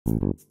Hi,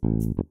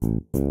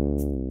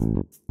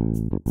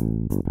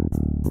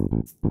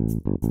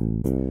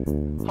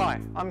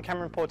 I'm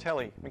Cameron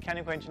Portelli,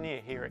 Mechanical Engineer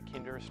here at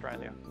Kinder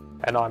Australia.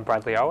 And I'm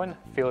Bradley Owen,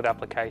 Field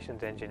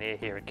Applications Engineer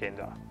here at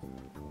Kinder.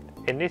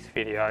 In this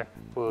video,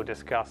 we'll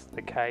discuss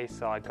the K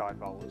side guide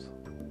rollers.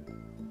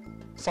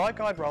 Side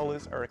guide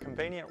rollers are a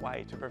convenient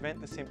way to prevent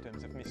the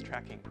symptoms of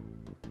mistracking.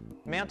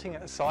 Mounting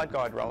a side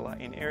guide roller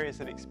in areas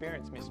that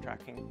experience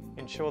mistracking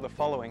ensure the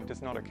following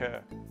does not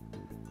occur: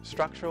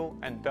 structural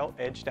and belt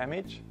edge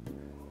damage,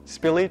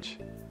 spillage,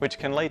 which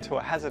can lead to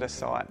a hazardous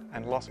site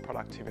and lost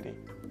productivity.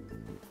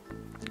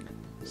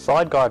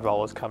 Side guide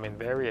rollers come in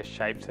various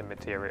shapes and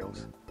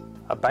materials.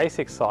 A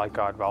basic side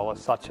guide roller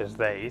such as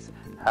these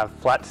have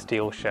flat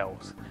steel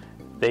shells.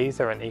 These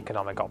are an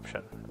economic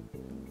option.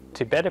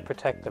 To better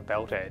protect the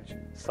belt edge,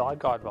 side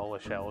guide roller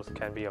shells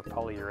can be of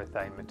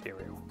polyurethane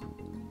material.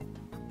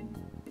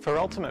 For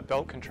ultimate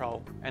belt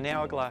control, an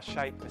hourglass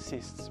shape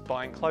assists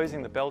by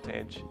enclosing the belt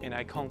edge in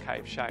a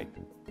concave shape.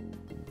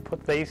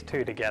 Put these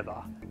two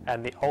together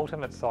and the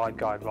ultimate side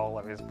guide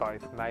roller is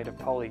both made of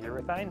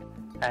polyurethane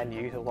and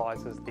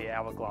utilises the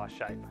hourglass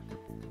shape.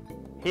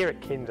 Here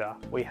at Kinder,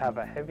 we have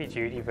a heavy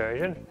duty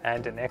version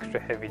and an extra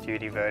heavy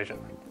duty version.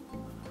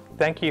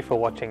 Thank you for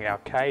watching our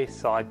K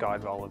side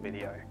guide roller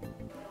video.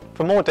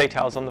 For more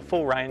details on the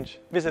full range,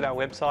 visit our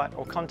website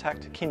or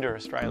contact Kinder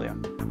Australia.